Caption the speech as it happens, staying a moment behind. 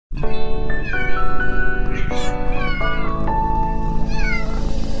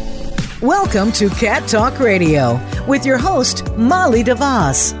Welcome to Cat Talk Radio with your host, Molly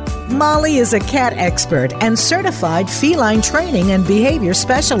DeVos. Molly is a cat expert and certified feline training and behavior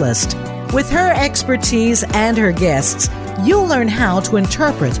specialist. With her expertise and her guests, you'll learn how to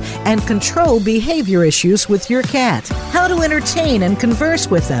interpret and control behavior issues with your cat, how to entertain and converse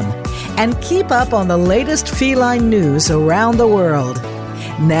with them, and keep up on the latest feline news around the world.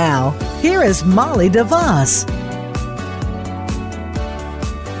 Now, here is Molly DeVos.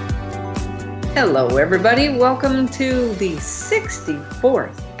 Hello, everybody. Welcome to the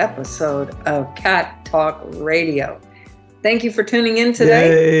 64th episode of Cat Talk Radio. Thank you for tuning in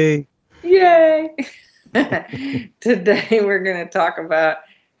today. Yay! Today, we're going to talk about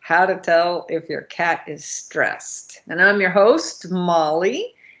how to tell if your cat is stressed. And I'm your host,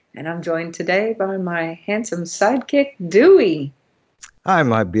 Molly, and I'm joined today by my handsome sidekick, Dewey. Hi,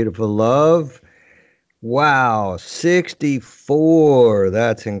 my beautiful love. Wow, 64.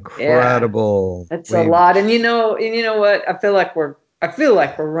 That's incredible. Yeah, that's a lot. And you know what? I feel like we're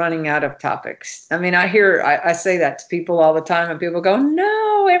running out of topics. I mean, I say that to people all the time, and people go,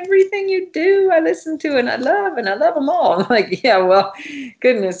 "No, everything you do, I listen to and I love them all." I'm like, yeah, well,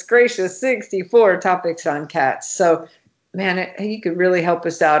 goodness gracious, 64 topics on cats. So, man, you could really help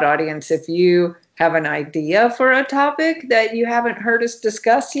us out, audience, if you have an idea for a topic that you haven't heard us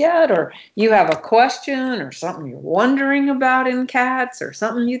discuss yet, or you have a question or something you're wondering about in cats or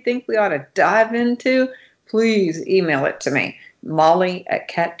something you think we ought to dive into, please email it to me,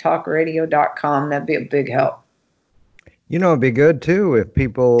 molly@cattalkradio.com. That'd be a big help. You know, it'd be good, too, if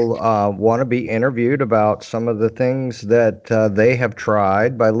people want to be interviewed about some of the things that they have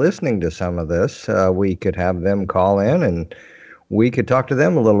tried by listening to some of this. We could have them call in and we could talk to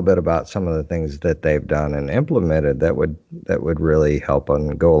them a little bit about some of the things that they've done and implemented that would really help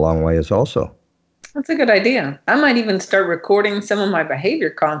and go a long ways also. That's a good idea. I might even start recording some of my behavior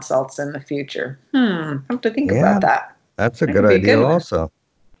consults in the future. I have to think about that. That's a good idea also.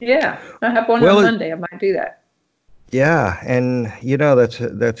 Yeah, I have one on Monday. I might do that. Yeah, and you know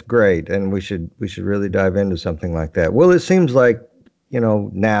that's great, and we should really dive into something like that. Well, it seems like, you know,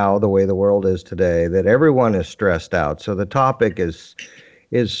 now the way the world is today, that everyone is stressed out. So the topic is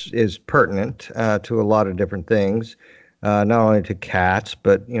pertinent to a lot of different things, not only to cats,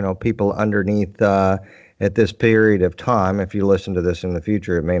 but, you know, people underneath at this period of time. If you listen to this in the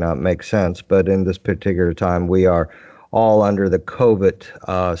future, it may not make sense, but in this particular time, we are all under the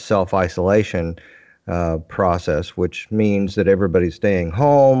COVID self-isolation process, which means that everybody's staying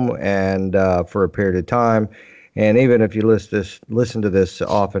home and for a period of time. And even if you listen to this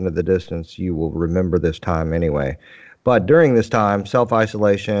off into the distance, you will remember this time anyway. But during this time,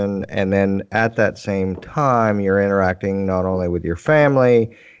 self-isolation, and then at that same time, you're interacting not only with your family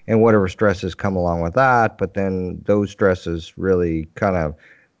and whatever stresses come along with that, but then those stresses really kind of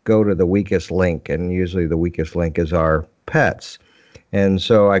go to the weakest link, and usually the weakest link is our pets. And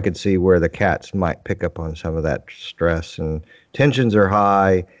so I could see where the cats might pick up on some of that stress, and tensions are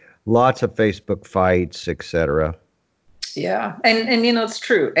high. Lots of Facebook fights, etc. Yeah, and you know, it's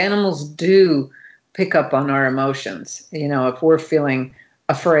true. Animals do pick up on our emotions. You know, if we're feeling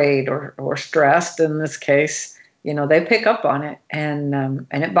afraid or stressed, in this case, you know, they pick up on it, and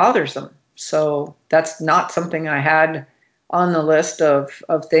it bothers them. So that's not something I had on the list of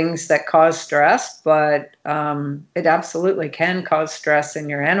things that cause stress, but it absolutely can cause stress in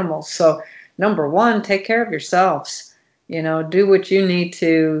your animals. So number one, take care of yourselves. You know, do what you need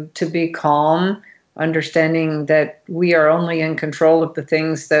to be calm, understanding that we are only in control of the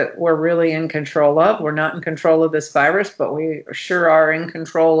things that we're really in control of. We're not in control of this virus, but we sure are in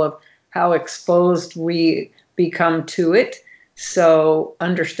control of how exposed we become to it. So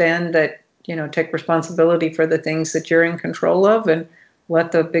understand that, you know, take responsibility for the things that you're in control of and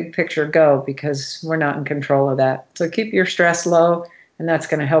let the big picture go, because we're not in control of that. So keep your stress low, and that's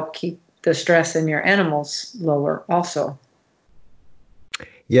going to help keep the stress in your animals lower also.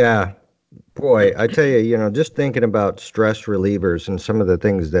 Yeah, boy, I tell you, you know, just thinking about stress relievers and some of the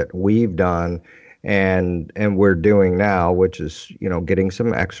things that we've done and we're doing now, which is, you know, getting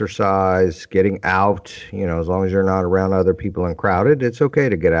some exercise, getting out, you know, as long as you're not around other people and crowded, it's okay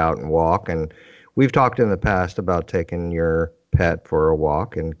to get out and walk. And we've talked in the past about taking your pet for a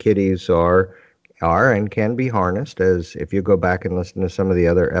walk, and kitties are and can be harnessed. As if you go back and listen to some of the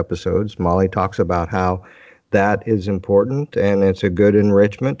other episodes, Molly talks about how that is important, and it's a good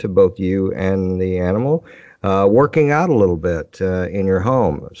enrichment to both you and the animal. Working out a little bit in your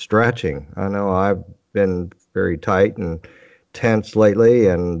home, stretching. I know I've been very tight and tense lately,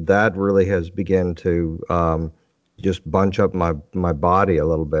 and that really has begun to just bunch up my body a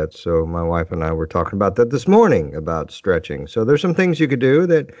little bit. So my wife and I were talking about that this morning about stretching. So there's some things you could do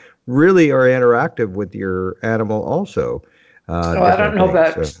that really are interactive with your animal also. Oh, I don't know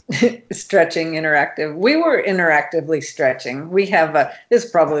about So. stretching interactive. We were interactively stretching. We have this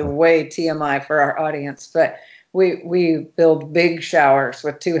is probably way TMI for our audience, but we build big showers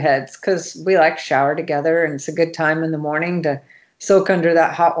with two heads because we like shower together, and it's a good time in the morning to soak under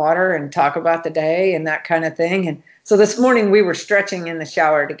that hot water and talk about the day and that kind of thing. And so this morning we were stretching in the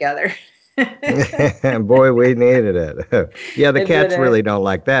shower together. Boy, we needed it. Yeah, the cats It? really don't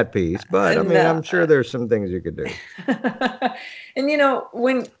like that piece, but I mean, No. I'm sure there's some things you could do. And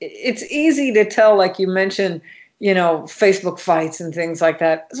when it's easy to tell, like you mentioned, Facebook fights and things like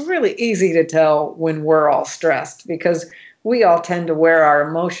that, it's really easy to tell when we're all stressed because we all tend to wear our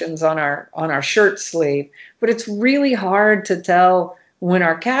emotions on our shirt sleeve. But it's really hard to tell when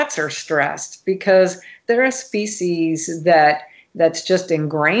our cats are stressed because they're a species that's just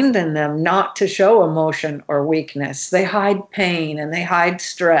ingrained in them not to show emotion or weakness. They hide pain and they hide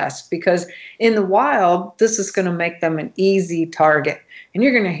stress because in the wild, this is going to make them an easy target. And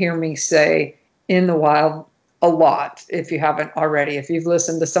you're going to hear me say in the wild a lot if you haven't already. If you've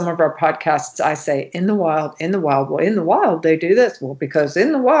listened to some of our podcasts, I say in the wild, in the wild. Well, in the wild, they do this. Well, because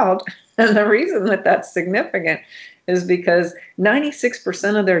in the wild, and the reason that that's significant is because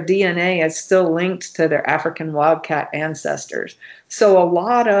 96% of their DNA is still linked to their African wildcat ancestors. So a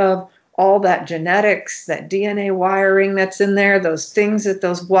lot of all that genetics, that DNA wiring that's in there, those things that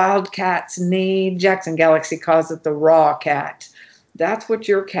those wildcats need, Jackson Galaxy calls it the raw cat. That's what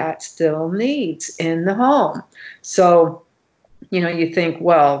your cat still needs in the home. So, you think,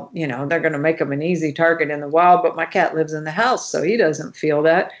 well, they're going to make him an easy target in the wild, but my cat lives in the house, so he doesn't feel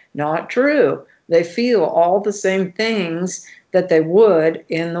that. Not true. They feel all the same things that they would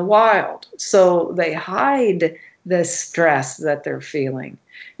in the wild. So they hide the stress that they're feeling.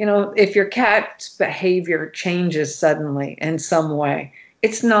 If your cat's behavior changes suddenly in some way,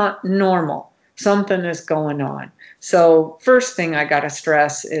 it's not normal. Something is going on. So first thing I got to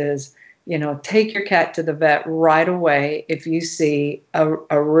stress is, take your cat to the vet right away if you see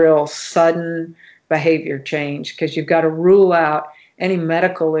a real sudden behavior change, because you've got to rule out any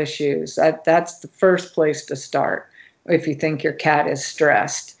medical issues. That's the first place to start if you think your cat is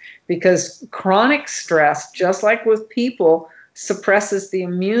stressed. Because chronic stress, just like with people, suppresses the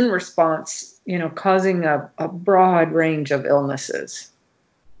immune response, causing a broad range of illnesses.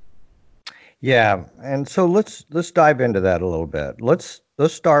 Yeah, and so let's dive into that a little bit. Let's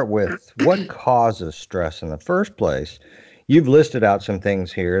start with what causes stress in the first place. You've listed out some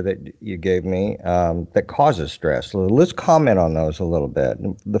things here that you gave me that causes stress. Let's comment on those a little bit.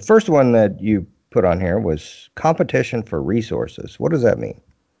 The first one that you put on here was competition for resources. What does that mean?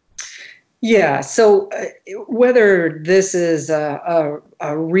 Yeah, so whether this is a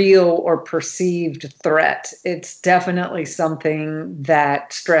real or perceived threat, it's definitely something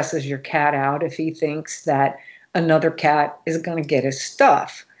that stresses your cat out if he thinks that another cat is going to get his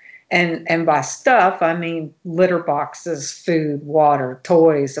stuff. And by stuff, I mean litter boxes, food, water,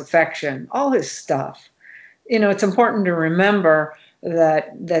 toys, affection, all his stuff. It's important to remember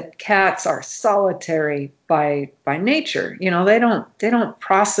that cats are solitary by nature. They don't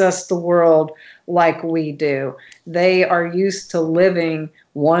process the world like we do. They are used to living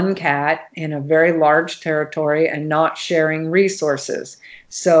one cat in a very large territory and not sharing resources.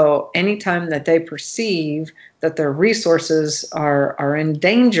 So anytime that they perceive that their resources are in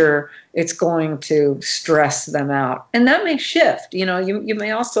danger, it's going to stress them out. And that may shift. You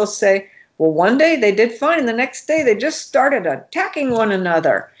may also say, well, one day they did fine, and the next day they just started attacking one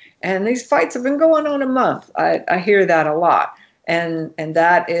another. And these fights have been going on a month. I hear that a lot. And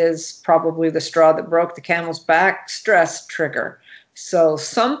that is probably the straw that broke the camel's back, stress trigger. So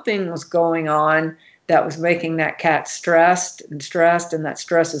something was going on that was making that cat stressed, and that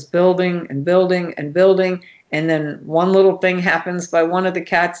stress is building and building and building. And then one little thing happens by one of the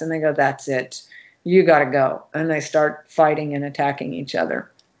cats, and they go, that's it. You got to go. And they start fighting and attacking each other.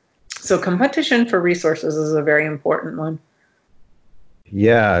 So competition for resources is a very important one.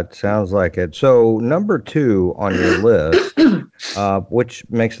 Yeah, it sounds like it. So number 2 on your list, which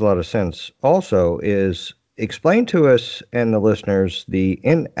makes a lot of sense also, is explain to us and the listeners the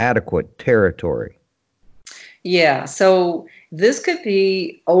inadequate territory. Yeah, so this could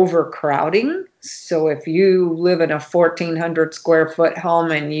be overcrowding. So if you live in a 1,400 square foot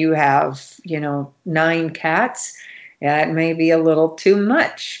home and you have, 9 cats, it may be a little too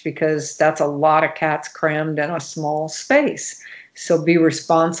much because that's a lot of cats crammed in a small space. So be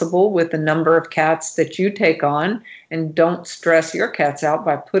responsible with the number of cats that you take on, and don't stress your cats out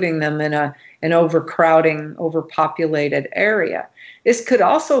by putting them in an overcrowding, overpopulated area. This could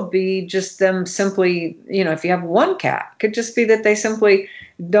also be just them simply, if you have one cat, it could just be that they simply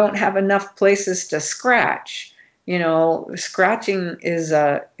don't have enough places to scratch. Scratching is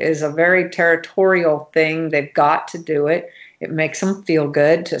a very territorial thing. They've got to do it. It makes them feel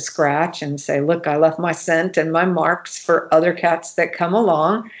good to scratch and say, look, I left my scent and my marks for other cats that come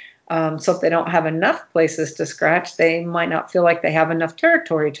along. So if they don't have enough places to scratch, they might not feel like they have enough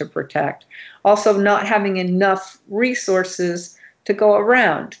territory to protect. Also, not having enough resources to go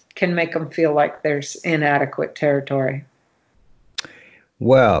around can make them feel like there's inadequate territory.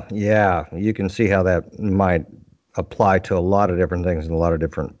 Well, yeah, you can see how that might apply to a lot of different things and a lot of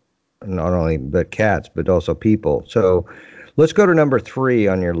different, not only but cats, but also people. So let's go to number 3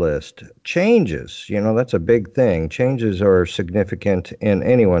 on your list. Changes. That's a big thing. Changes are significant in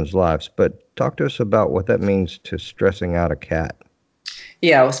anyone's lives, but talk to us about what that means to stressing out a cat.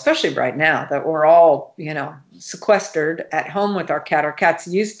 Yeah, especially right now that we're all, sequestered at home with our cat. Our cat's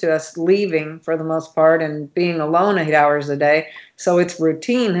used to us leaving for the most part and being alone 8 hours a day. So its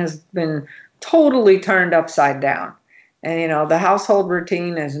routine has been totally turned upside down. And, the household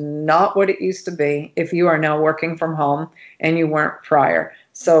routine is not what it used to be if you are now working from home and you weren't prior.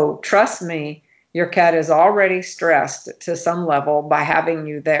 So trust me, your cat is already stressed to some level by having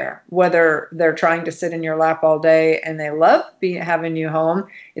you there. Whether they're trying to sit in your lap all day and they love having you home,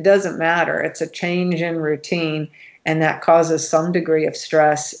 it doesn't matter. It's a change in routine, and that causes some degree of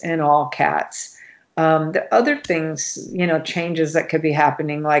stress in all cats. The other things, changes that could be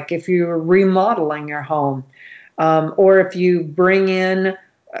happening, like if you're remodeling your home, or if you bring in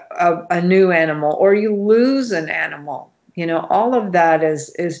a new animal or you lose an animal, all of that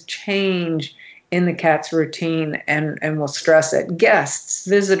is change in the cat's routine and will stress it. Guests,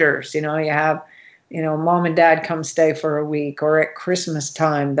 visitors, you have, mom and dad come stay for a week, or at Christmas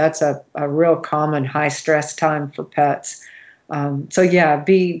time, that's a real common high stress time for pets. So yeah,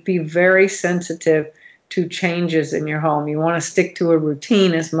 be very sensitive to changes in your home. You want to stick to a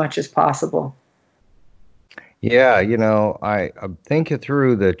routine as much as possible. Yeah, I'm thinking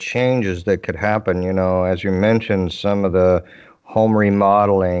through the changes that could happen, as you mentioned, some of the home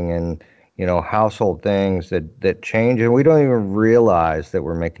remodeling and, household things that change, and we don't even realize that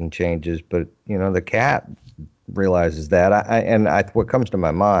we're making changes, but, the cat realizes that. What comes to my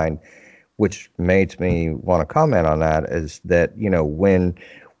mind, which makes me want to comment on that, is that,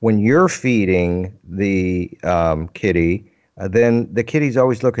 when you're feeding the kitty, then the kitty's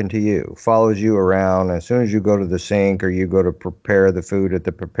always looking to you, follows you around. As soon as you go to the sink or you go to prepare the food at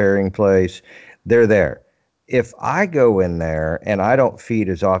the preparing place, they're there. If I go in there and I don't feed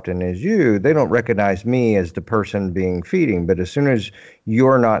as often as you, they don't recognize me as the person being feeding. But as soon as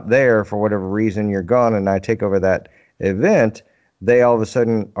you're not there for whatever reason, you're gone, and I take over that event, they all of a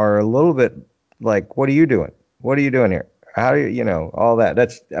sudden are a little bit like, what are you doing? What are you doing here? How do you, all that?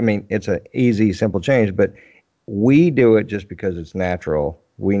 It's an easy, simple change, but we do it just because it's natural.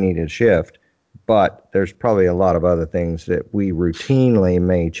 We need a shift, but there's probably a lot of other things that we routinely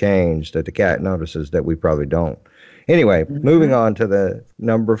may change that the cat notices that we probably don't. Anyway, moving on to the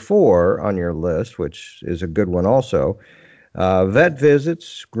number 4 on your list, which is a good one also. Vet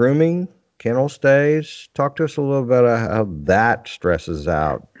visits, grooming, kennel stays. Talk to us a little bit about how that stresses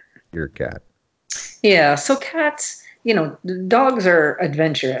out your cat. Yeah, so cats, dogs are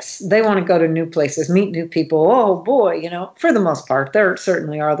adventurous. They want to go to new places, meet new people. Oh boy, for the most part, there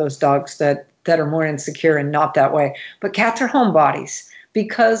certainly are those dogs that are more insecure and not that way. But cats are homebodies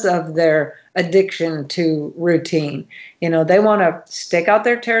because of their addiction to routine. They want to stake out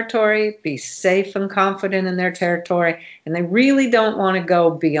their territory, be safe and confident in their territory, and they really don't want to go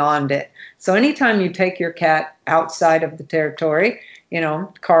beyond it. So anytime you take your cat outside of the territory,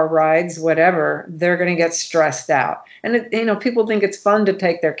 car rides, whatever, they're going to get stressed out. And, people think it's fun to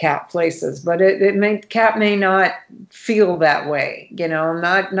take their cat places, but cat may not feel that way,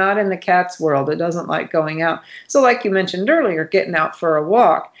 not in the cat's world. It doesn't like going out. So like you mentioned earlier, getting out for a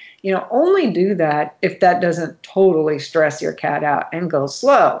walk, only do that if that doesn't totally stress your cat out, and go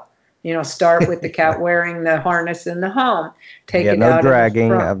slow. Start with the cat wearing the harness in the home. Take it out. No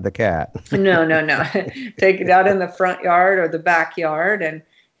dragging of the cat. No. Take it out in the front yard or the backyard, and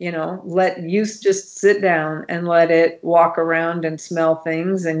let you just sit down and let it walk around and smell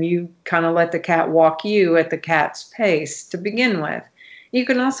things, and you kind of let the cat walk you at the cat's pace to begin with. You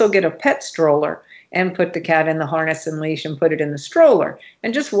can also get a pet stroller and put the cat in the harness and leash and put it in the stroller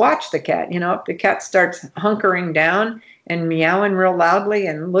and just watch the cat. If the cat starts hunkering down and meowing real loudly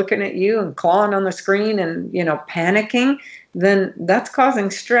and looking at you and clawing on the screen and, panicking, then that's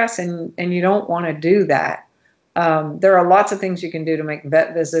causing stress, and you don't want to do that. There are lots of things you can do to make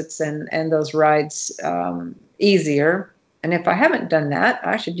vet visits and those rides easier. And if I haven't done that,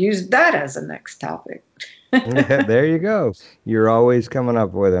 I should use that as a next topic. Yeah, there you go. You're always coming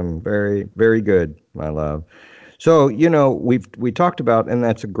up with them. Very, very good, my love. So, we talked about, and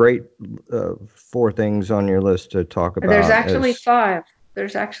that's a great 4 things on your list to talk about. There's actually 5.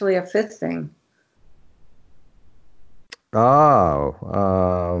 There's actually a 5th thing.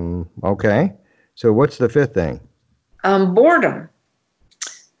 Oh, okay. So what's the 5th thing? Boredom.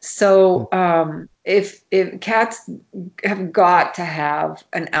 So if cats have got to have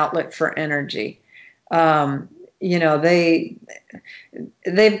an outlet for energy, they've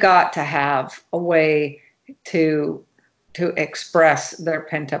got to have a way to express their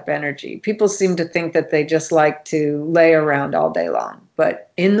pent up energy. People seem to think that they just like to lay around all day long,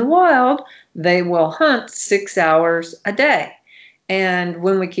 but in the wild, they will hunt 6 hours a day. And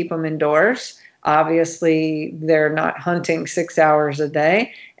when we keep them indoors, obviously they're not hunting 6 hours a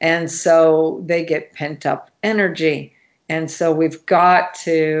day, and so they get pent up energy. And so we've got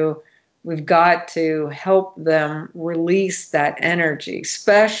to help them release that energy,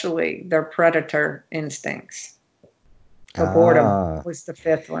 especially their predator instincts. So boredom was the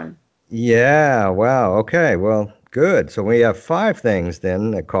 5th one. Yeah, wow. Okay, well, good. So we have 5 things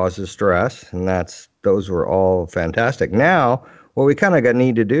then that causes stress, and those were all fantastic. Now, what we kind of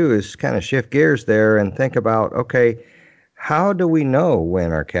need to do is kind of shift gears there and think about, okay, how do we know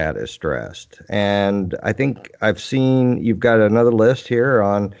when our cat is stressed? And I think I've seen you've got another list here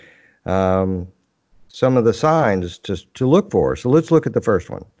on some of the signs to look for. So let's look at the first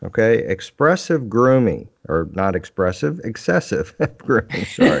one, okay? Expressive grooming, or not expressive, excessive grooming,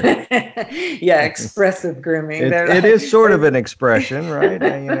 sorry. Yeah, expressive grooming. It is sort of an expression, right?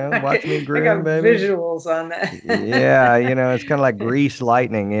 Watch me groom, I got baby. visuals on that. Yeah, it's kind of like Grease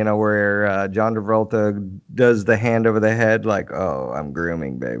Lightning, where John Travolta does the hand over the head like, oh, I'm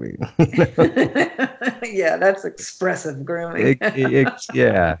grooming, baby. Yeah, that's expressive grooming.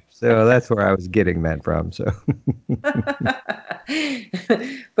 Yeah, so that's where I was getting that from. So,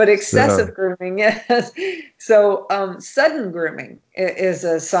 but excessive grooming, yes. So sudden grooming is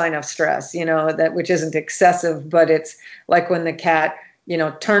a sign of stress. That which isn't excessive, but it's like when the cat,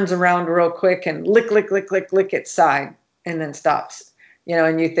 turns around real quick and lick its side and then stops.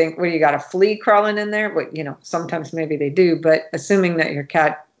 And you think, well, you got a flea crawling in there? But sometimes maybe they do. But assuming that your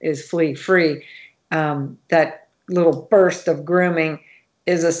cat is flea free, that little burst of grooming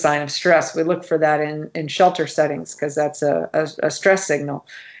is a sign of stress. We look for that in shelter settings because that's a stress signal.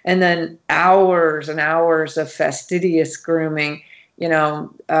 And then hours and hours of fastidious grooming,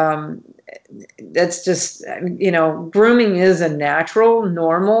 that's just, grooming is a natural,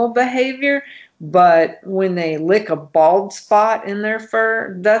 normal behavior. But when they lick a bald spot in their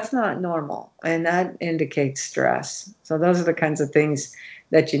fur, that's not normal. And that indicates stress. So those are the kinds of things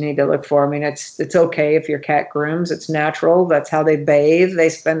that you need to look for. I mean, it's okay if your cat grooms. It's natural. That's how they bathe. They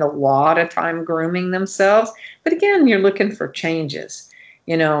spend a lot of time grooming themselves. But again, you're looking for changes.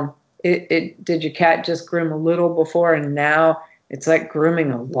 Did your cat just groom a little before and now it's like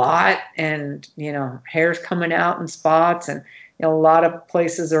grooming a lot and, hair's coming out in spots, and a lot of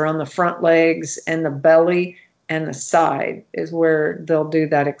places are on the front legs and the belly, and the side is where they'll do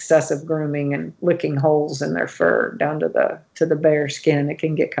that excessive grooming and licking holes in their fur down to the bare skin. It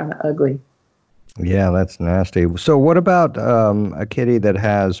can get kind of ugly. Yeah, that's nasty. So what about a kitty that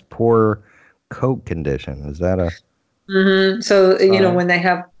has poor coat condition? Is that a... Mm-hmm. So, when they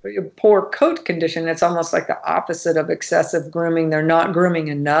have poor coat condition, it's almost like the opposite of excessive grooming. They're not grooming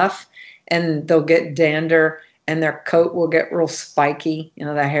enough, and they'll get dander, and their coat will get real spiky.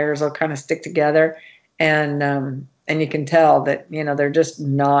 The hairs will kind of stick together. And you can tell that, they're just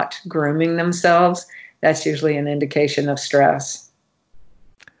not grooming themselves. That's usually an indication of stress.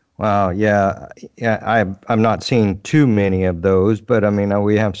 Wow, yeah. I'm not seeing too many of those, but I mean,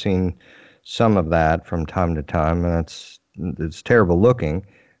 we have seen some of that from time to time, and it's terrible looking.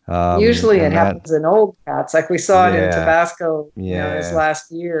 Usually it happens in old cats, like we saw it in Tabasco, Yeah. This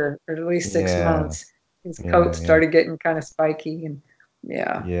last year, or at least 6 months. His coat started getting kind of spiky, and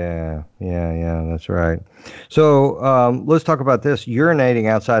Yeah, that's right. So let's talk about this, urinating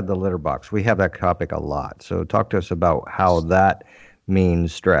outside the litter box. We have that topic a lot. So talk to us about how that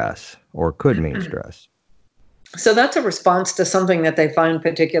means stress, or could mean stress. So that's a response to something that they find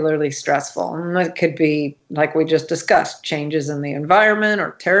particularly stressful. And that could be, like we just discussed, changes in the environment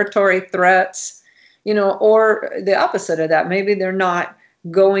or territory threats, or the opposite of that. Maybe they're not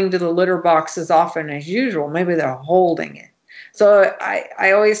going to the litter box as often as usual. Maybe they're holding it. So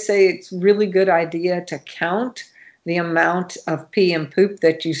I always say it's a really good idea to count the amount of pee and poop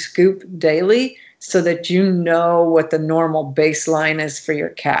that you scoop daily, so that you know what the normal baseline is for your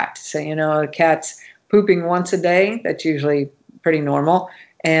cat. So, a cat's pooping once a day. That's usually pretty normal.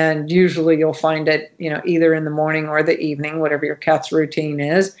 And usually you'll find it, either in the morning or the evening, whatever your cat's routine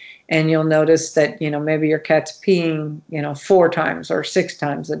is. And you'll notice that, maybe your cat's peeing, 4 times or 6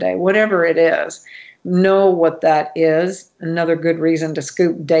 times a day, whatever it is. Know what that is. Another good reason to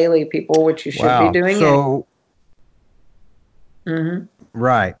scoop daily, people, which you should be doing. So,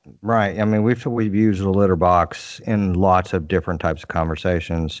 right. I mean, we've used the litter box in lots of different types of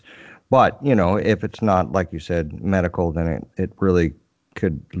conversations. But, if it's not, like you said, medical, then it really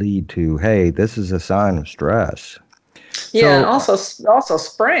could lead to, hey, this is a sign of stress. Yeah, and also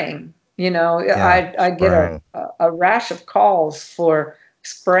spraying. I get a rash of calls for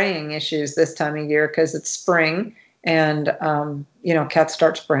spraying issues this time of year because it's spring, and cats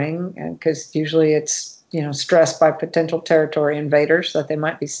start spraying, and because usually it's stressed by potential territory invaders that they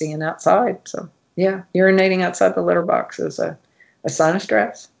might be seeing outside. So yeah, urinating outside the litter box is a sign of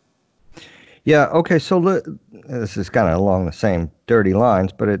stress. Yeah. Okay. So this is kind of along the same dirty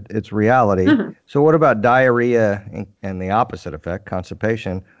lines, but it's reality. Mm-hmm. So what about diarrhea and the opposite effect,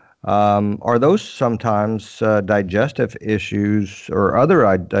 constipation? Are those sometimes digestive issues or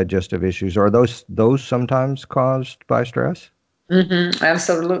other digestive issues? Are those sometimes caused by stress? Mm-hmm,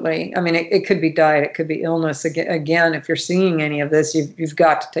 absolutely. I mean, it could be diet, it could be illness. Again, if you're seeing any of this, you've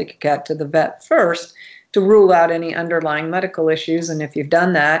got to take your cat to the vet first to rule out any underlying medical issues. And if you've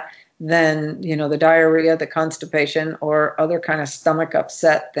done that, then, the diarrhea, the constipation, or other kind of stomach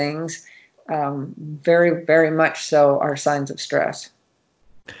upset things, very, very much so are signs of stress.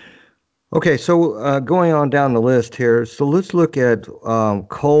 Okay, so going on down the list here, so let's look at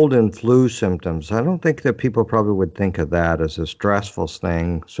cold and flu symptoms. I don't think that people probably would think of that as a stressful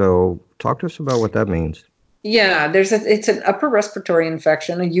thing. So talk to us about what that means. Yeah, it's an upper respiratory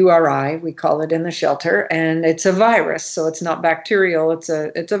infection, a URI, we call it in the shelter, and it's a virus, so it's not bacterial, it's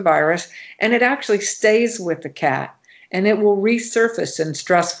a virus, and it actually stays with the cat, and it will resurface in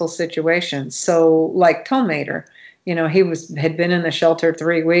stressful situations. So like Tomater, he had been in the shelter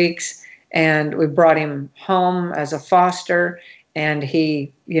 3 weeks, and we brought him home as a foster, and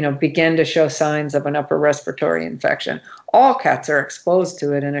he, began to show signs of an upper respiratory infection. All cats are exposed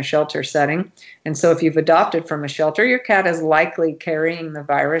to it in a shelter setting. And so if you've adopted from a shelter, your cat is likely carrying the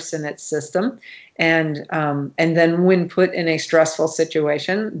virus in its system. And then when put in a stressful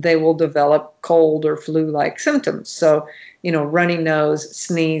situation, they will develop cold or flu-like symptoms. So, runny nose,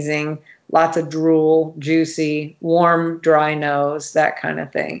 sneezing, lots of drool, juicy, warm, dry nose, that kind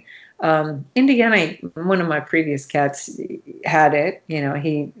of thing. Indiana, one of my previous cats, had it.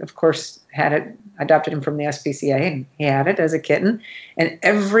 He, of course, had it. I adopted him from the SPCA, and he had it as a kitten. And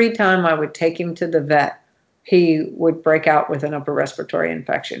every time I would take him to the vet, he would break out with an upper respiratory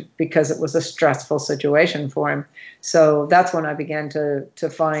infection because it was a stressful situation for him. So that's when I began to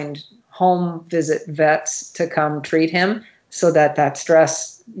find home visit vets to come treat him so that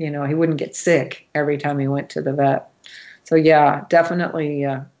stress, he wouldn't get sick every time he went to the vet. So yeah, definitely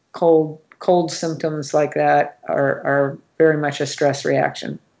cold symptoms like that are very much a stress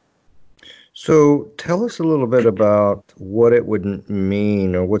reaction. So tell us a little bit about what it would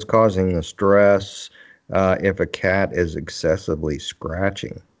mean or what's causing the stress if a cat is excessively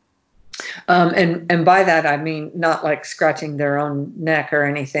scratching. And by that, I mean not like scratching their own neck or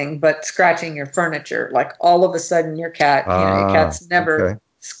anything, but scratching your furniture. Like all of a sudden your cat's never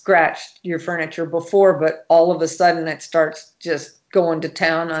scratched your furniture before, but all of a sudden it starts just going to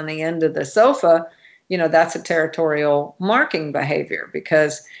town on the end of the sofa. That's a territorial marking behavior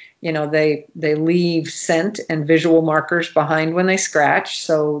because, they leave scent and visual markers behind when they scratch.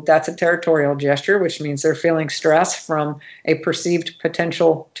 So that's a territorial gesture, which means they're feeling stress from a perceived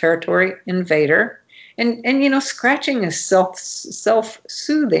potential territory invader. And scratching is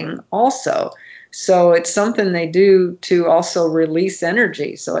self-soothing also. So it's something they do to also release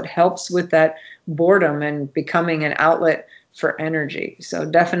energy. So it helps with that boredom and becoming an outlet for energy. So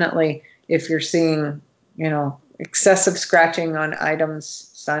definitely if you're seeing, excessive scratching on items,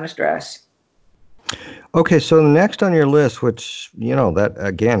 sign of stress. Okay, so next on your list, which, that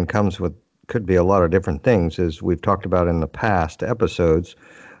again could be a lot of different things, as we've talked about in the past episodes,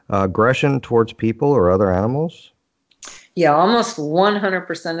 aggression towards people or other animals? Yeah, almost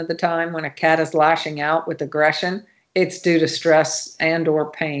 100% of the time when a cat is lashing out with aggression, it's due to stress and or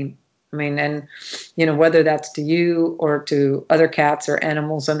pain. I mean, and, whether that's to you or to other cats or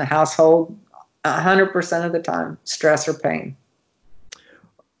animals in the household, 100% of the time, stress or pain.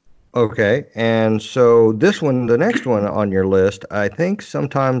 Okay, and so the next one on your list, I think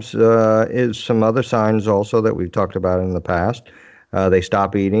sometimes is some other signs also that we've talked about in the past. They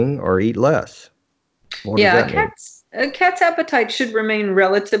stop eating or eat less. What does Yeah, that mean? a cat's appetite should remain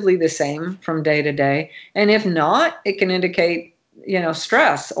relatively the same from day to day. And if not, it can indicate,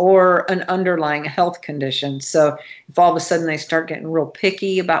 stress or an underlying health condition. So if all of a sudden they start getting real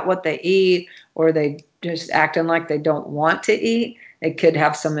picky about what they eat, or they just acting like they don't want to eat, they could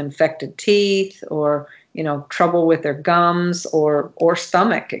have some infected teeth, or, trouble with their gums or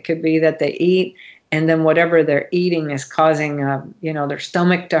stomach. It could be that they eat, and then whatever they're eating is causing, their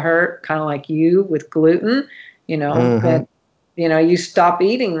stomach to hurt, kind of like you with gluten, Mm-hmm. that, you stop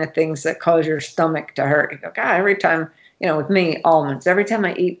eating the things that cause your stomach to hurt. You go, God, every time, with me, almonds, every time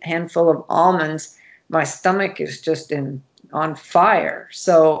I eat a handful of almonds, my stomach is just on fire.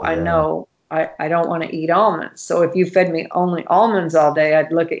 So I Yeah. know I don't want to eat almonds. So if you fed me only almonds all day,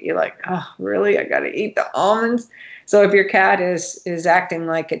 I'd look at you like, oh, really? I got to eat the almonds? So if your cat is acting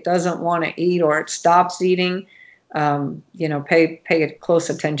like it doesn't want to eat, or it stops eating, pay close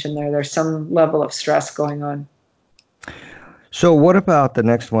attention there. There's some level of stress going on. So what about the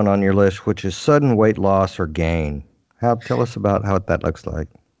next one on your list, which is sudden weight loss or gain? Tell us about how that looks like,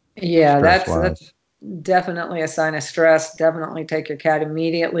 Yeah, that's stress-wise. definitely a sign of stress. Definitely take your cat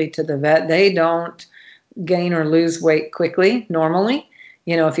immediately to the vet. They don't gain or lose weight quickly normally.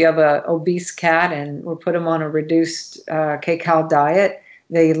 If you have a obese cat and we put them on a reduced kcal diet,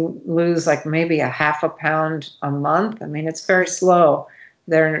 they lose like maybe a half a pound a month. I mean, it's very slow.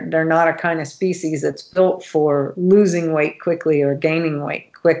 They're not a kind of species that's built for losing weight quickly or gaining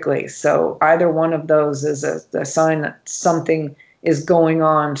weight quickly. So either one of those is a sign that something is going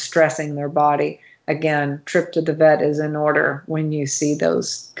on, stressing their body. Again, trip to the vet is in order when you see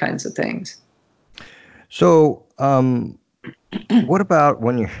those kinds of things. So, what about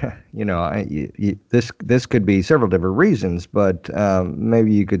when this could be several different reasons, but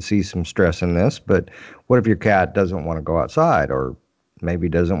maybe you could see some stress in this. But what if your cat doesn't want to go outside, or maybe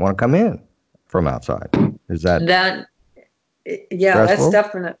doesn't want to come in from outside? Is that That Yeah, that's stressful?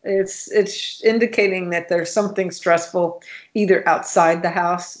 definite. It's indicating that there's something stressful either outside the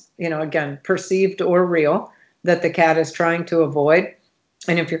house, again, perceived or real, that the cat is trying to avoid.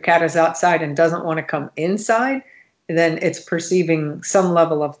 And if your cat is outside and doesn't want to come inside, then it's perceiving some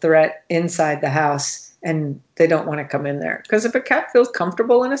level of threat inside the house, and they don't want to come in there. Because if a cat feels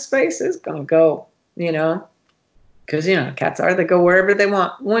comfortable in a space, it's going to go, because, cats they go wherever they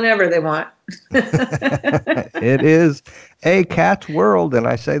want, whenever they want. It is a cat's world, and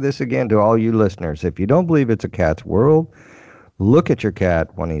I say this again to all you listeners. If you don't believe it's a cat's world, look at your cat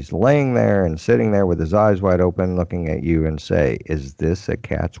when he's laying there and sitting there with his eyes wide open looking at you and say, is this a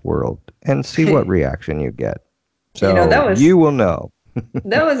cat's world? And see what reaction you get. That So was you will know.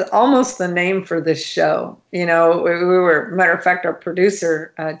 That was almost the name for this show. Matter of fact, our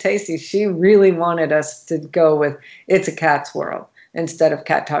producer, Tacey, she really wanted us to go with It's a Cat's World instead of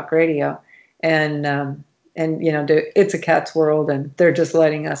Cat Talk Radio. Do It's a Cat's World, and they're just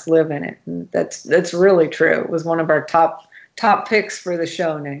letting us live in it. And that's really true. It was one of our top picks for the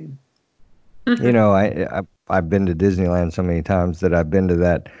show name. I've been to Disneyland so many times that I've been to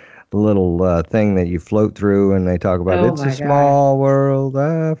that little thing that you float through, and they talk about Oh it's a my God. small world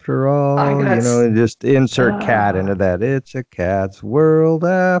after I all, got, and just insert cat into uh, that. It's a cat's world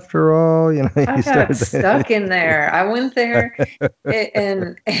after all, I you got start. stuck in there. I went there,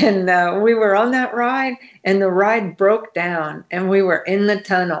 and we were on that ride, and the ride broke down, and we were in the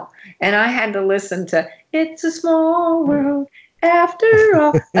tunnel, and I had to listen to "It's a Small World After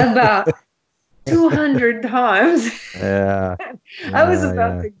All" about 200 times. Yeah, I was yeah,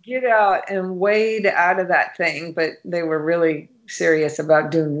 about yeah. to get out and wade out of that thing, but they were really serious about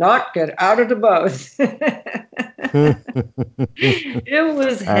do not get out of the boat. It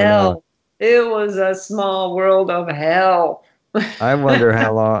was I know. hell. It was a small world of hell. I wonder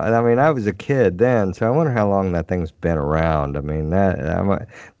how long. I mean, I was a kid then, so I wonder how long that thing's been around. I mean,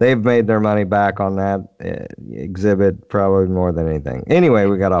 they've made their money back on that exhibit probably more than anything. Anyway,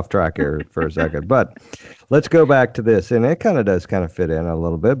 we got off track here for a second, but let's go back to this, and it does fit in a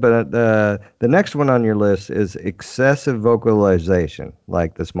little bit. But the next one on your list is excessive vocalization,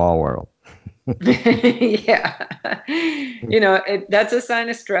 like the small world. Yeah. That's a sign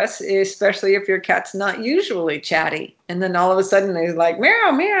of stress, especially if your cat's not usually chatty. And then all of a sudden they're like,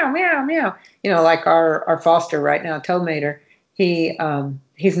 meow, meow, meow, meow. Like our foster right now, Tomater,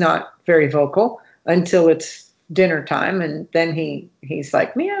 he's not very vocal until it's dinner time. And then he's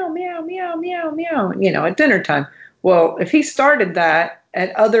like, meow, meow, meow, meow, meow, at dinner time. Well, if he started that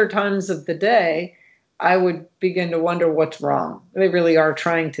at other times of the day, I would begin to wonder what's wrong. They really are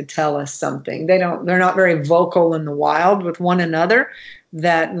trying to tell us something. They're not very vocal in the wild with one another.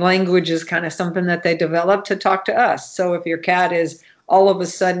 That language is kind of something that they develop to talk to us. So if your cat is all of a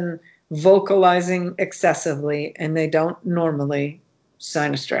sudden vocalizing excessively, and they don't normally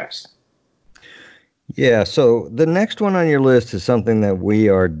sign of stress. Yeah, so the next one on your list is something that we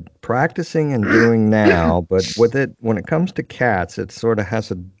are practicing and doing now, but with it, when it comes to cats, it sort of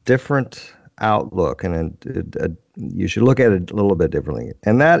has a different outlook, and you should look at it a little bit differently.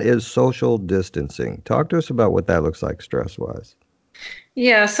 And that is social distancing. Talk to us about what that looks like stress-wise.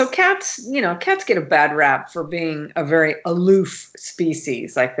 Yeah, so cats, cats get a bad rap for being a very aloof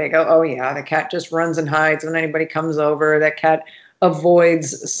species. Like they go, oh yeah, the cat just runs and hides when anybody comes over. That cat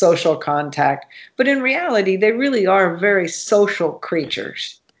avoids social contact. But in reality, they really are very social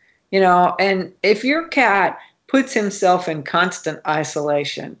creatures. And if your cat puts himself in constant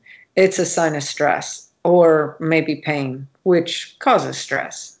isolation, it's a sign of stress or maybe pain, which causes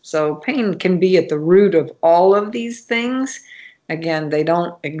stress. So pain can be at the root of all of these things. Again, they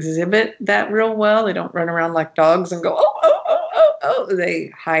don't exhibit that real well. They don't run around like dogs and go, oh, oh, oh, oh, oh. They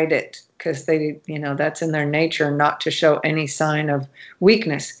hide it because that's in their nature not to show any sign of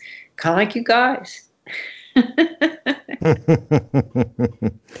weakness. Kind of like you guys.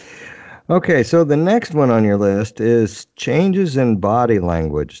 Okay, so the next one on your list is changes in body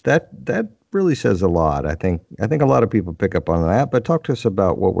language. That really says a lot. I think a lot of people pick up on that, but talk to us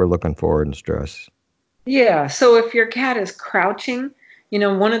about what we're looking for in stress. Yeah, so if your cat is crouching,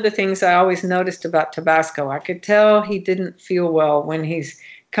 one of the things I always noticed about Tabasco, I could tell he didn't feel well when he's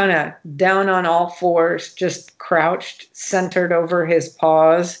kind of down on all fours, just crouched, centered over his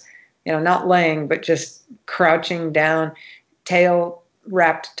paws, not laying, but just crouching down, tail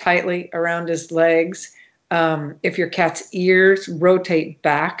wrapped tightly around his legs. If your cat's ears rotate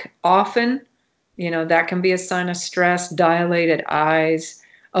back often, that can be a sign of stress. Dilated eyes,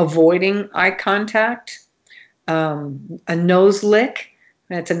 avoiding eye contact, a nose lick.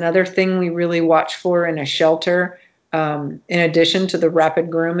 That's another thing we really watch for in a shelter. In addition to the rapid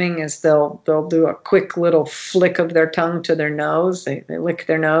grooming, is they'll do a quick little flick of their tongue to their nose. They lick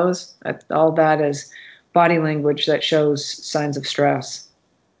their nose. All that is body language that shows signs of stress.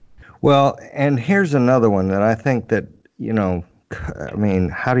 Well, and here's another one that I think that,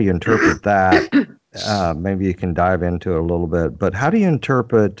 how do you interpret that? Maybe you can dive into it a little bit, but how do you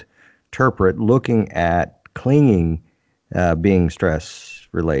interpret looking at clinging being stress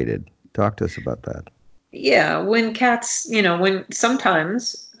related? Talk to us about that. Yeah, when cats,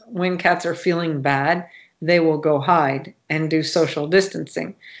 sometimes when cats are feeling bad, they will go hide and do social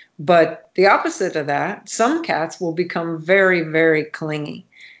distancing. But the opposite of that, some cats will become very, very clingy.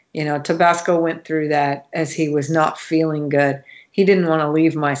 Tabasco went through that as he was not feeling good. He didn't want to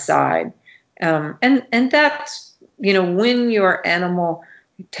leave my side. And that's, when your animal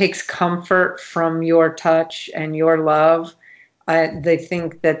takes comfort from your touch and your love, they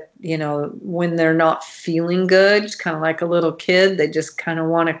think that, when they're not feeling good, it's kind of like a little kid, they just kind of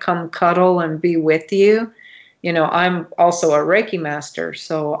want to come cuddle and be with you. I'm also a Reiki master,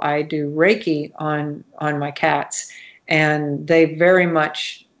 so I do Reiki on my cats, and they very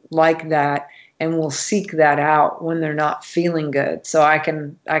much like that and will seek that out when they're not feeling good. So I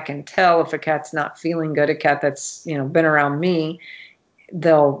can tell if a cat's not feeling good, a cat that's, been around me,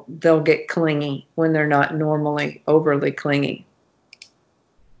 they'll get clingy when they're not normally overly clingy.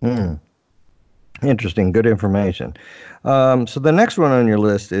 Interesting. Good information. So the next one on your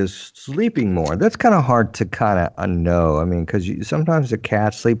list is sleeping more. That's kind of hard to kind of know. Because sometimes the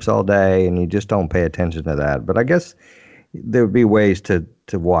cat sleeps all day and you just don't pay attention to that. But I guess there would be ways to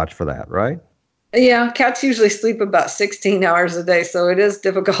watch for that, right? Yeah, cats usually sleep about 16 hours a day, so it is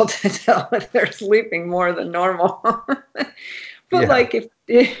difficult to tell if they're sleeping more than normal. But like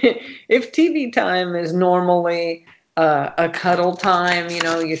if TV time is normally a cuddle time,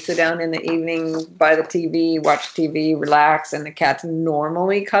 you sit down in the evening by the TV, watch TV, relax, and the cat's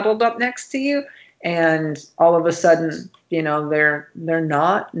normally cuddled up next to you, and all of a sudden, they're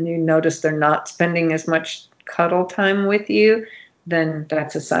not, and you notice they're not spending as much cuddle time with you, then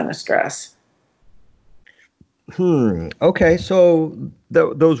that's a sign of stress. Okay, so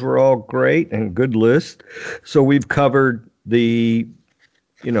those were all great and good lists. So we've covered the,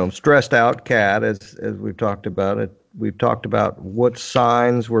 stressed out cat as we've talked about it. We've talked about what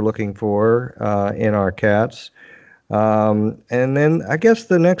signs we're looking for in our cats. And then I guess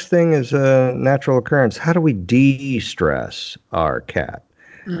the next thing is a natural occurrence. How do we de-stress our cat?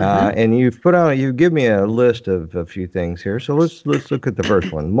 And you give me a list of a few things here. So let's look at the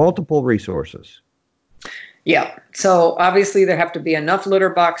first one. Multiple resources. Yeah. So obviously there have to be enough litter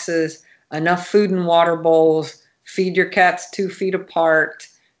boxes, enough food and water bowls, feed your cats 2 feet apart,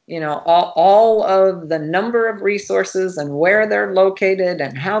 all of the number of resources and where they're located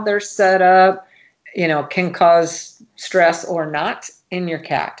and how they're set up, can cause stress or not. in your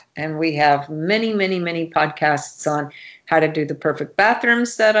cat. And we have many, many, many podcasts on how to do the perfect bathroom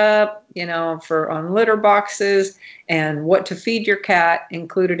setup, on litter boxes, and what to feed your cat.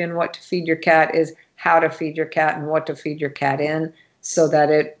 Included in what to feed your cat is how to feed your cat and what to feed your cat in, so that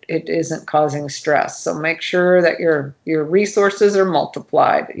it isn't causing stress. So make sure that your resources are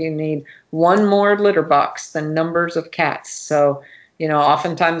multiplied. You need one more litter box than numbers of cats. So,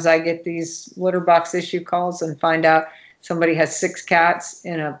 oftentimes I get these litter box issue calls and find out somebody has 6 cats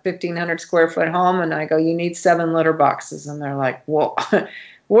in a 1,500 square foot home, and I go, you need 7 litter boxes. And they're like, well,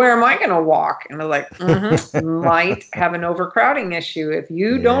 where am I going to walk? And I'm like, might have an overcrowding issue. If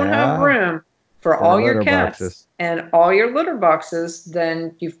you don't have room for all your cats boxes and all your litter boxes,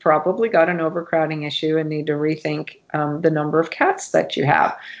 then you've probably got an overcrowding issue and need to rethink the number of cats that you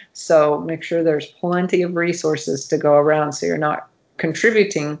have. So make sure there's plenty of resources to go around so you're not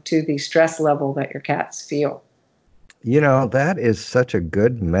contributing to the stress level that your cats feel. That is such a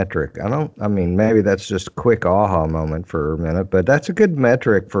good metric. Maybe that's just a quick aha moment for a minute, but that's a good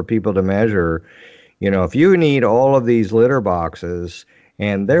metric for people to measure. If you need all of these litter boxes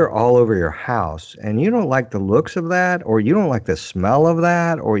and they're all over your house and you don't like the looks of that, or you don't like the smell of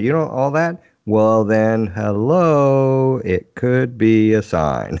that, or you don't all that, well then, hello, it could be a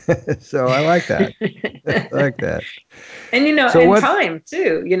sign. So I like that. I like that. And, time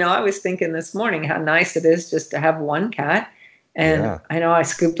too. I was thinking this morning how nice it is just to have one cat. And I know I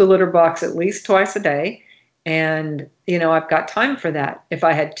scoop the litter box at least twice a day. And, I've got time for that. If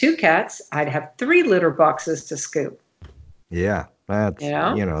I had 2 cats, I'd have 3 litter boxes to scoop. Yeah. That's,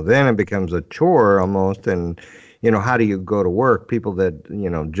 then it becomes a chore almost. And, how do you go to work? People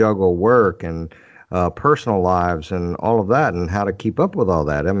that, juggle work and personal lives and all of that, and how to keep up with all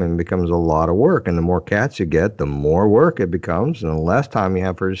that. It becomes a lot of work. And the more cats you get, the more work it becomes and the less time you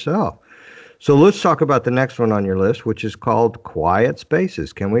have for yourself. So let's talk about the next one on your list, which is called quiet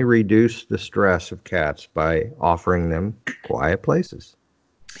spaces. Can we reduce the stress of cats by offering them quiet places?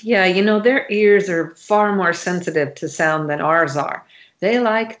 Yeah, their ears are far more sensitive to sound than ours are. They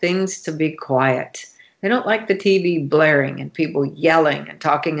like things to be quiet. They don't like the TV blaring and people yelling and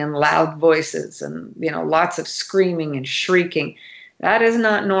talking in loud voices and, lots of screaming and shrieking. That is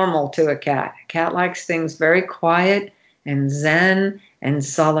not normal to a cat. A cat likes things very quiet and zen and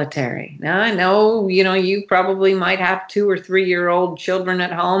solitary. Now, I know, you probably might have 2 or 3-year-old children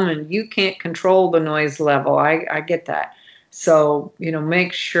at home and you can't control the noise level. I get that. So,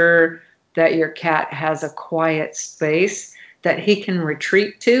 make sure that your cat has a quiet space that he can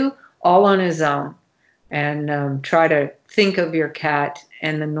retreat to all on his own. And try to think of your cat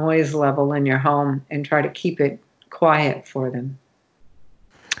and the noise level in your home and try to keep it quiet for them.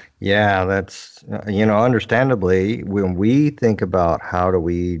 Yeah, that's, understandably, when we think about how do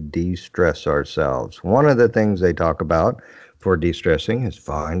we de-stress ourselves, one of the things they talk about for de-stressing is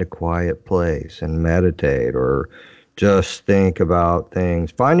find a quiet place and meditate, or just think about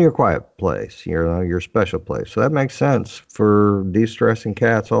things. Find your quiet place, your special place. So that makes sense for de-stressing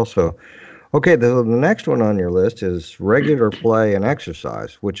cats also. Okay, the next one on your list is regular play and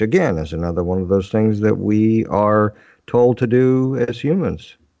exercise, which again is another one of those things that we are told to do as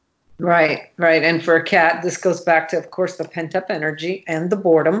humans. Right. And for a cat, this goes back to, of course, the pent-up energy and the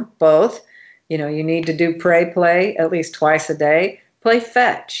boredom, both. You need to do play at least twice a day. Play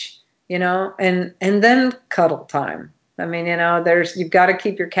fetch, and then cuddle time. You've got to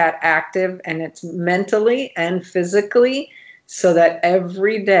keep your cat active, and it's mentally and physically, so that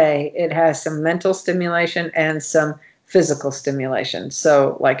every day it has some mental stimulation and some physical stimulation.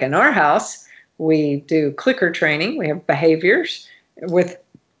 So like in our house, we do clicker training. We have behaviors with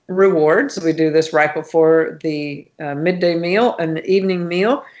rewards. We do this right before the midday meal and the evening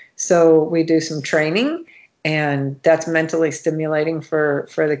meal. So we do some training, and that's mentally stimulating for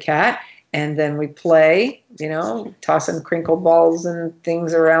the cat. And then we play, tossing crinkle balls and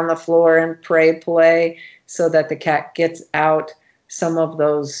things around the floor and play, so that the cat gets out some of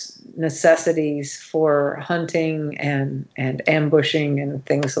those necessities for hunting and ambushing and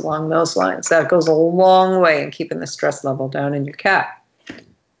things along those lines. That goes a long way in keeping the stress level down in your cat.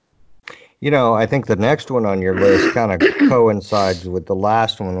 I think the next one on your list kind of coincides with the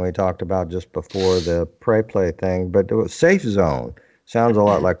last one we talked about just before the play thing, but it was safe zone. Sounds a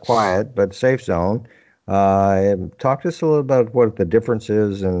lot like quiet, but safe zone. Talk to us a little about what the difference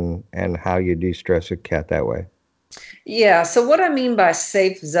is and how you de-stress a cat that way. Yeah, so what I mean by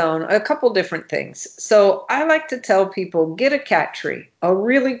safe zone, a couple different things. So I like to tell people, get a cat tree, a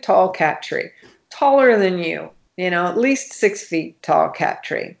really tall cat tree, taller than you, at least 6 feet tall cat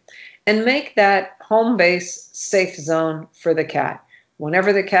tree, and make that home base safe zone for the cat.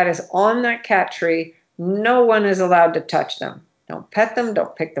 Whenever the cat is on that cat tree, no one is allowed to touch them. Don't pet them,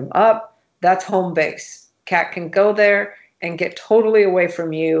 don't pick them up. That's home base. Cat can go there and get totally away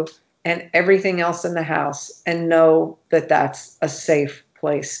from you and everything else in the house and know that that's a safe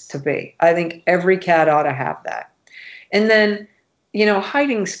place to be. I think every cat ought to have that. And then,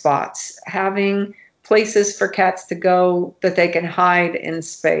 hiding spots, having places for cats to go that they can hide in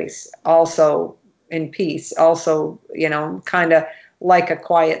space, also in peace, also, kind of like a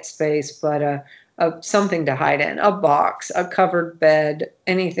quiet space, but something to hide in, a box, a covered bed,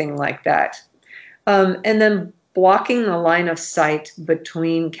 anything like that. And then blocking the line of sight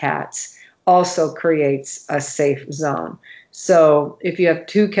between cats also creates a safe zone. So if you have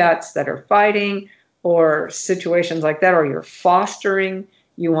two cats that are fighting or situations like that, or you're fostering,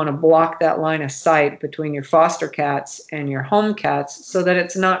 you want to block that line of sight between your foster cats and your home cats so that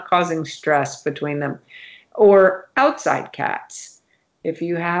it's not causing stress between them. Or outside cats. If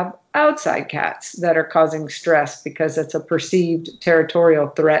you have outside cats that are causing stress because it's a perceived territorial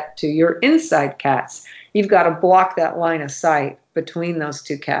threat to your inside cats, you've got to block that line of sight between those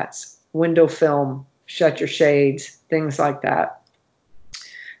two cats. Window film, shut your shades, things like that.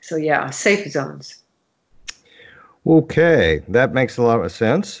 So yeah, safe zones. Okay, that makes a lot of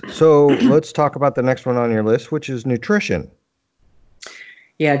sense. So let's talk about the next one on your list, which is nutrition.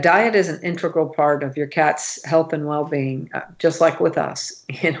 Yeah, diet is an integral part of your cat's health and well-being, just like with us.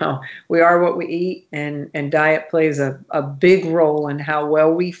 We are what we eat, and diet plays a big role in how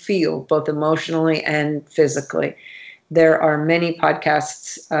well we feel, both emotionally and physically. There are many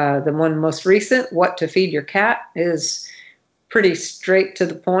podcasts. The one most recent, What to Feed Your Cat, is pretty straight to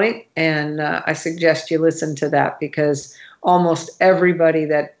the point, and I suggest you listen to that because almost every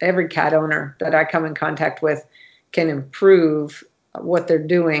cat owner that I come in contact with can improve what they're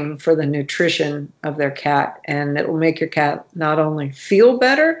doing for the nutrition of their cat, and it will make your cat not only feel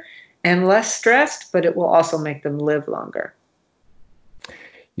better and less stressed, but it will also make them live longer.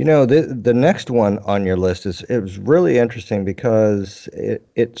 The next one on your list it was really interesting because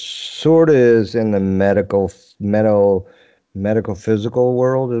it sort of is in the medical physical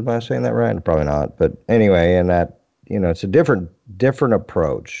world. Am I saying that right? Probably not. But anyway, in that, it's a different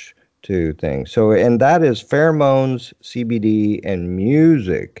approach to things. So, and that is pheromones, CBD, and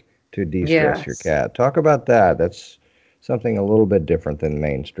music to de-stress your cat. Talk about that. That's something a little bit different than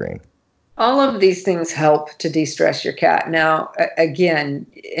mainstream. All of these things help to de-stress your cat. Now, again,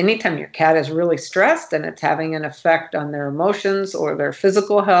 anytime your cat is really stressed and it's having an effect on their emotions or their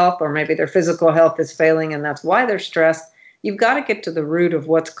physical health, or maybe their physical health is failing and that's why they're stressed, you've got to get to the root of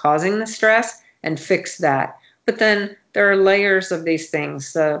what's causing the stress and fix that. But then there are layers of these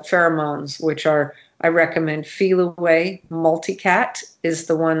things, the pheromones, which are, I recommend Feel Away Multicat is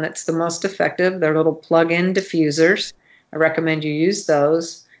the one that's the most effective. They're little plug-in diffusers. I recommend you use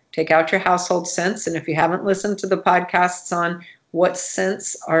those. Take out your household scents. And if you haven't listened to the podcasts on what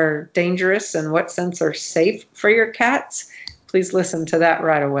scents are dangerous and what scents are safe for your cats, please listen to that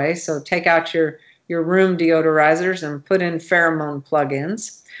right away. So take out your room deodorizers and put in pheromone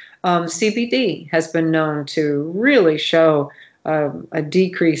plug-ins. CBD has been known to really show a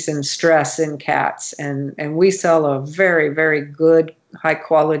decrease in stress in cats. And we sell a very, very good, high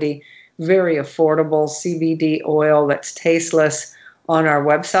quality, very affordable CBD oil that's tasteless on our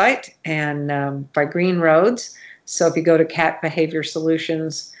website and by Green Roads. So if you go to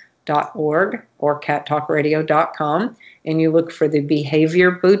catbehaviorsolutions.org or cattalkradio.com and you look for the Behavior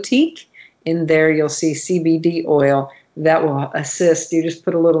Boutique, in there you'll see CBD oil that will assist. You just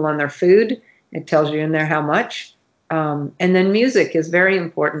put a little on their food. It tells you in there how much. And then music is very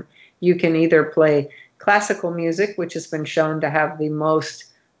important. You can either play classical music, which has been shown to have the most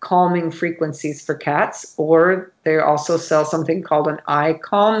calming frequencies for cats, or they also sell something called an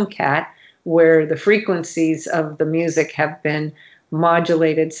iCalm cat, where the frequencies of the music have been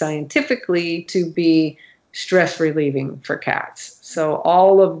modulated scientifically to be stress relieving for cats. So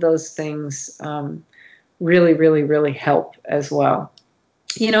all of those things really, really, really help as well.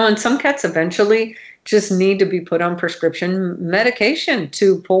 And some cats eventually just need to be put on prescription medication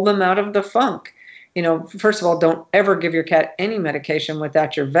to pull them out of the funk. First of all, don't ever give your cat any medication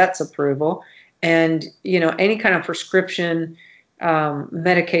without your vet's approval. And, any kind of prescription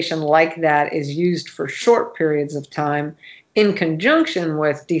medication like that is used for short periods of time in conjunction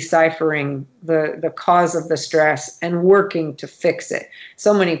with deciphering the cause of the stress and working to fix it.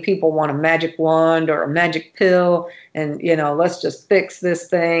 So many people want a magic wand or a magic pill and, let's just fix this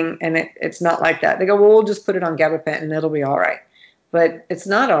thing. And it's not like that. They go, well, we'll just put it on gabapentin and it'll be all right. But it's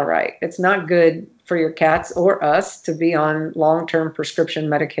not all right. It's not good for your cats or us to be on long-term prescription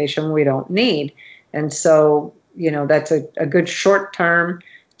medication we don't need. And so, that's a good short term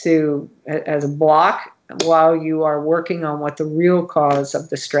as a block while you are working on what the real cause of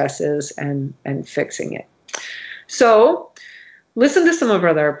the stress is and fixing it. So listen to some of our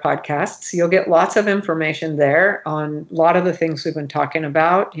other podcasts. You'll get lots of information there on a lot of the things we've been talking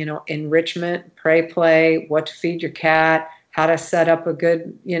about, enrichment, play, what to feed your cat, how to set up a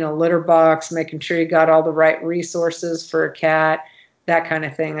good, litter box, making sure you got all the right resources for a cat, that kind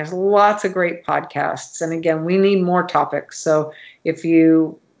of thing. There's lots of great podcasts. And again, we need more topics. So if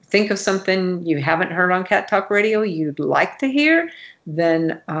you think of something you haven't heard on Cat Talk Radio you'd like to hear,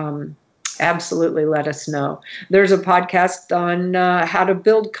 then absolutely let us know. There's a podcast on how to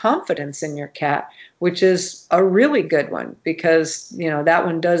build confidence in your cat, which is a really good one because, that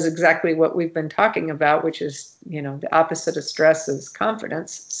one does exactly what we've been talking about, which is, the opposite of stress is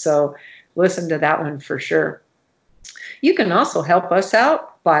confidence. So listen to that one for sure. You can also help us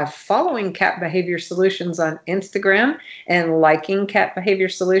out by following Cat Behavior Solutions on Instagram and liking Cat Behavior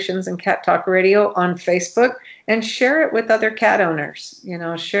Solutions and Cat Talk Radio on Facebook, and share it with other cat owners.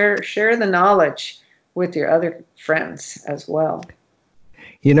 Share the knowledge with your other friends as well.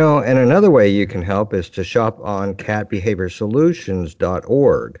 And another way you can help is to shop on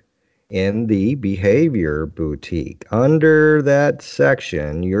catbehaviorsolutions.org. In the Behavior Boutique. Under that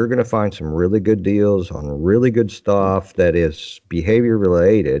section, you're going to find some really good deals on really good stuff that is behavior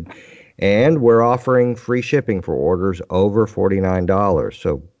related. And we're offering free shipping for orders over $49.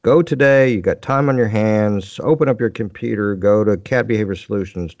 So go today. You got time on your hands. Open up your computer. Go to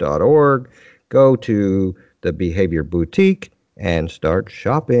catbehaviorsolutions.org. Go to the Behavior Boutique and start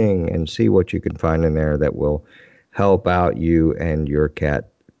shopping and see what you can find in there that will help out you and your cat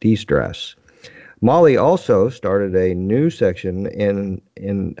de-stress. Molly also started a new section in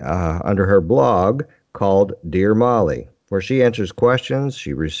under her blog called Dear Molly, where she answers questions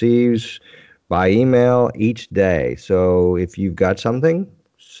she receives by email each day. So if you've got something,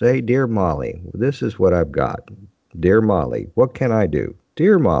 say, Dear Molly, this is what I've got. Dear Molly, what can I do?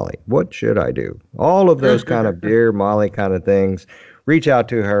 Dear Molly, what should I do? All of those kind of Dear Molly kind of things. Reach out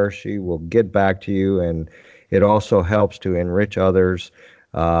to her. She will get back to you, and it also helps to enrich others.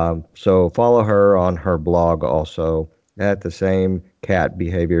 So follow her on her blog also at the same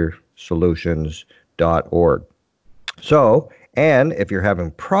catbehaviorsolutions.org. So, and if you're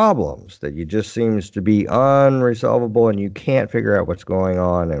having problems that you just seems to be unresolvable and you can't figure out what's going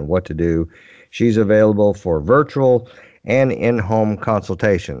on and what to do, she's available for virtual and in-home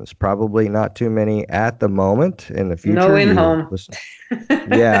consultations. Probably not too many at the moment. In the future, no in-home.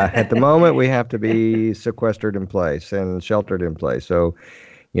 Yeah, at the moment we have to be sequestered in place and sheltered in place. So,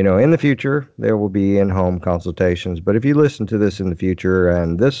 in the future there will be in-home consultations. But if you listen to this in the future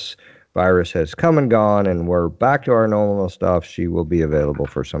and this virus has come and gone and we're back to our normal stuff, she will be available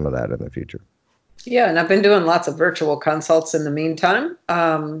for some of that in the future. Yeah, and I've been doing lots of virtual consults in the meantime.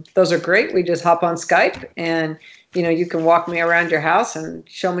 Those are great. We just hop on Skype and, you can walk me around your house and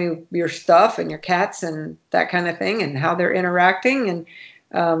show me your stuff and your cats and that kind of thing and how they're interacting. And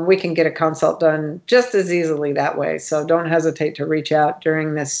we can get a consult done just as easily that way. So don't hesitate to reach out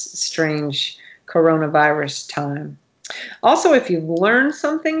during this strange coronavirus time. Also, if you've learned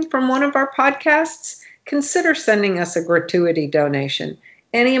something from one of our podcasts, consider sending us a gratuity donation.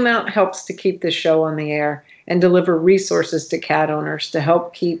 Any amount helps to keep this show on the air and deliver resources to cat owners to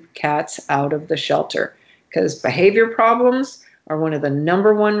help keep cats out of the shelter. Because behavior problems are one of the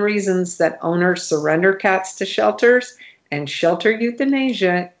number one reasons that owners surrender cats to shelters, and shelter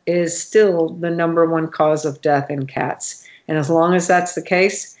euthanasia is still the number one cause of death in cats. And as long as that's the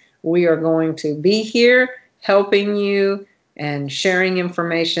case, we are going to be here helping you and sharing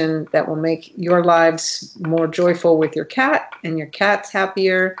information that will make your lives more joyful with your cat and your cats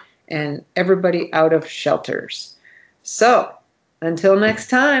happier and everybody out of shelters. So, until next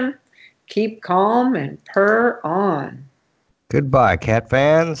time, keep calm and purr on. Goodbye, cat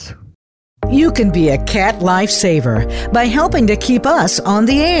fans. You can be a cat lifesaver by helping to keep us on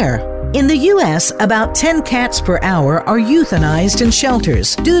the air. In the U.S., about 10 cats per hour are euthanized in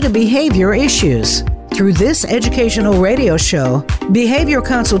shelters due to behavior issues. Through this educational radio show, behavior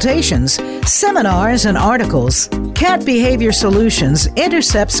consultations, seminars, and articles, Cat Behavior Solutions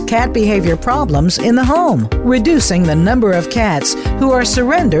intercepts cat behavior problems in the home, reducing the number of cats who are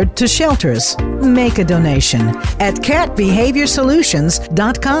surrendered to shelters. Make a donation at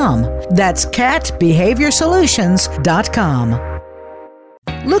catbehaviorsolutions.com. That's catbehaviorsolutions.com.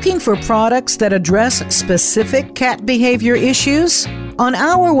 Looking for products that address specific cat behavior issues? On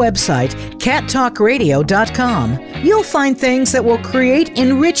our website, cattalkradio.com, you'll find things that will create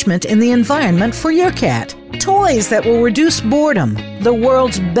enrichment in the environment for your cat. Toys that will reduce boredom, the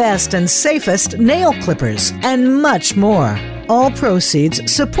world's best and safest nail clippers, and much more. All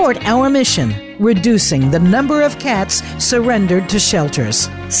proceeds support our mission, reducing the number of cats surrendered to shelters.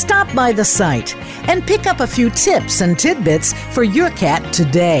 Stop by the site and pick up a few tips and tidbits for your cat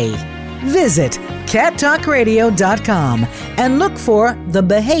today. Visit cattalkradio.com and look for The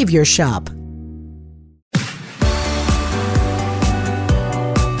Behavior Shop.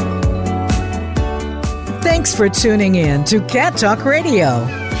 Thanks for tuning in to Cat Talk Radio.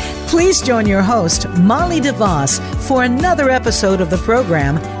 Please join your host, Molly DeVos, for another episode of the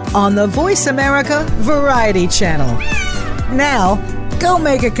program on the Voice America Variety Channel. Now, go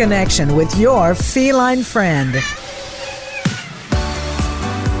make a connection with your feline friend.